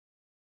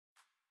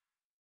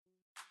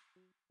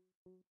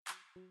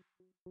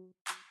Is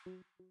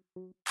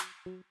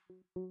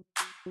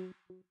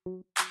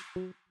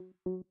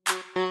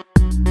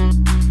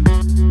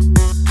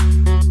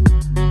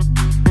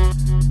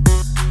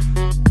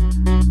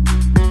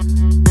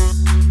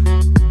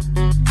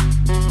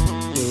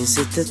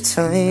it the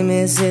time,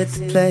 is it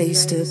the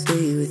place to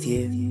be with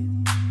you?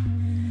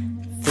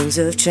 Things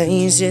have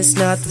changed, it's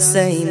not the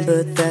same,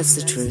 but that's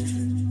the truth.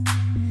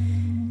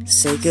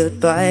 Say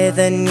goodbye,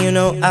 then you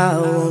know I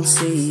won't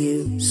see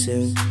you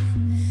soon.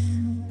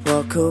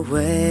 Walk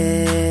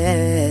away.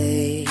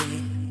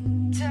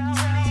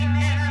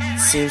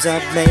 Seems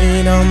I've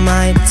made all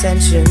my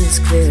intentions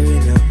clear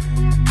enough.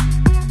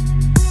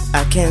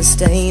 I can't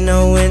stay,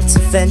 no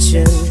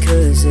intervention,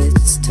 'cause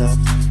it's tough.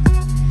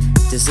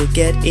 Does it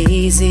get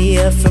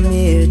easier from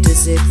here?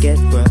 Does it get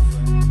rough?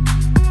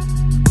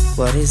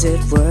 What is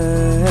it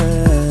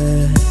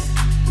worth?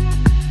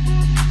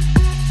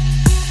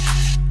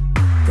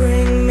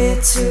 Bring me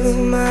to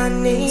my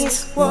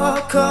knees,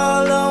 walk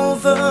all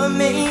over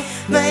me,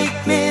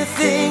 make me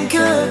think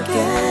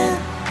again.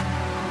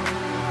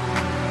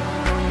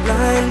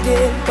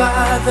 Blinded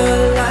by the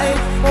light,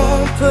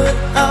 won't put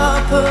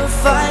up a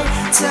fight.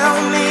 Tell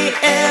me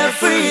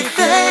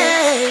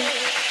everything.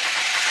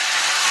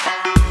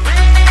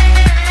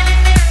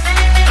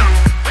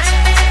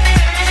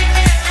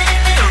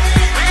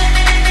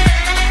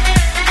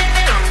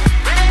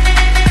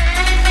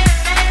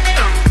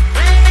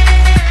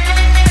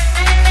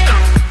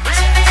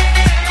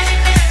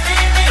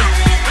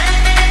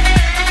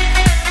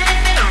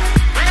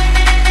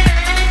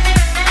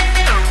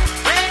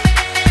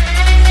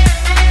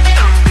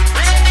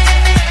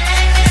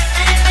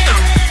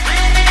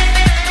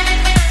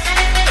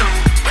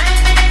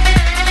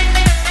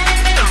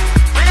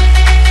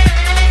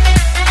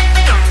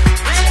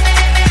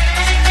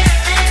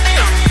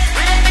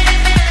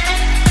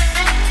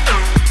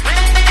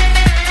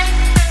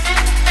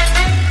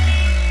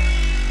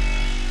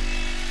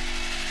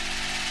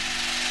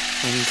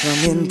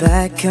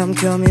 I'm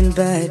coming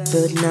back,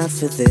 but not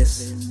for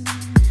this.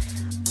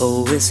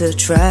 Oh, it's a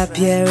trap,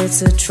 yeah,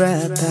 it's a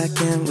trap, I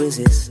can't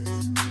resist.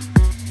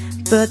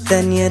 But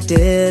then you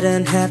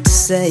didn't have to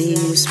say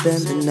you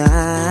spent the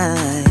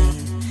night.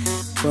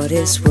 What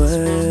it's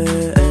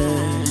worth.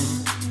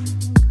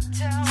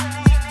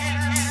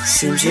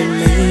 Seems you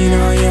made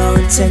all your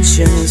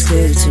intentions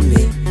clear to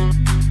me.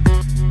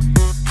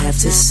 Have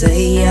to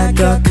say I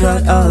got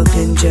caught up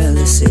in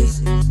jealousy.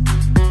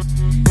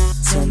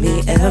 Tell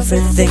me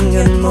everything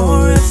and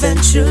more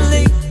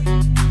eventually.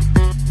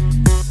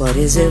 What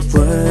is it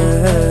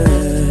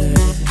worth?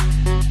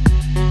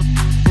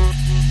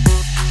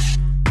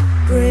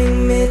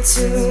 Bring me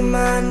to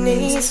my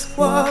knees,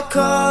 walk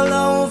all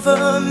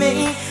over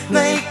me,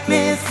 make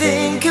me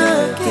think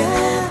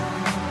again.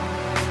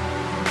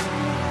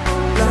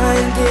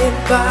 Blinded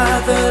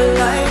by the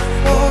light,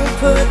 won't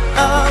put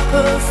up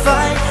a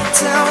fight.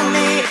 Tell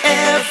me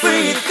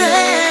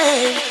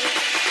everything.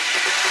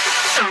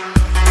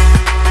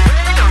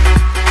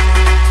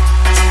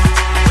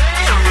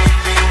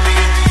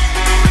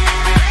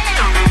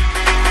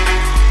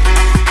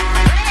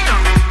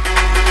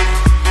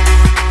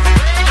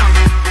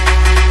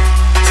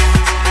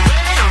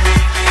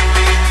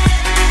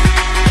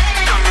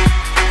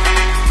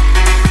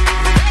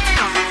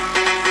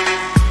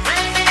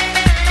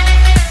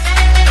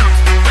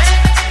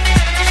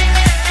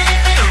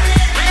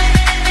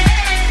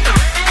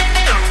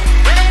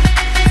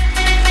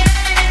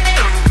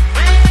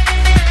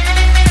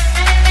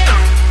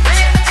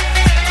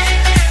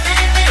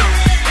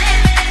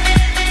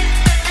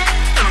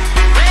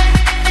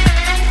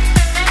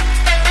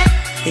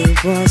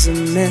 It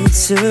wasn't meant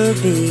to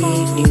be.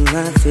 New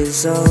life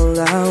is all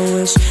I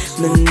wish.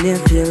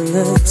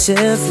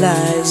 Manipulative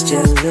lies.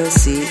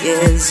 Jealousy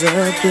is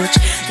a bitch.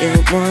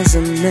 It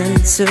wasn't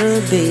meant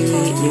to be.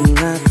 New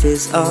life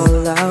is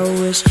all I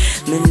wish.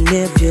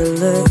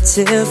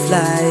 Manipulative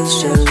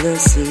lies.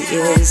 Jealousy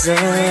is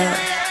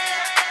a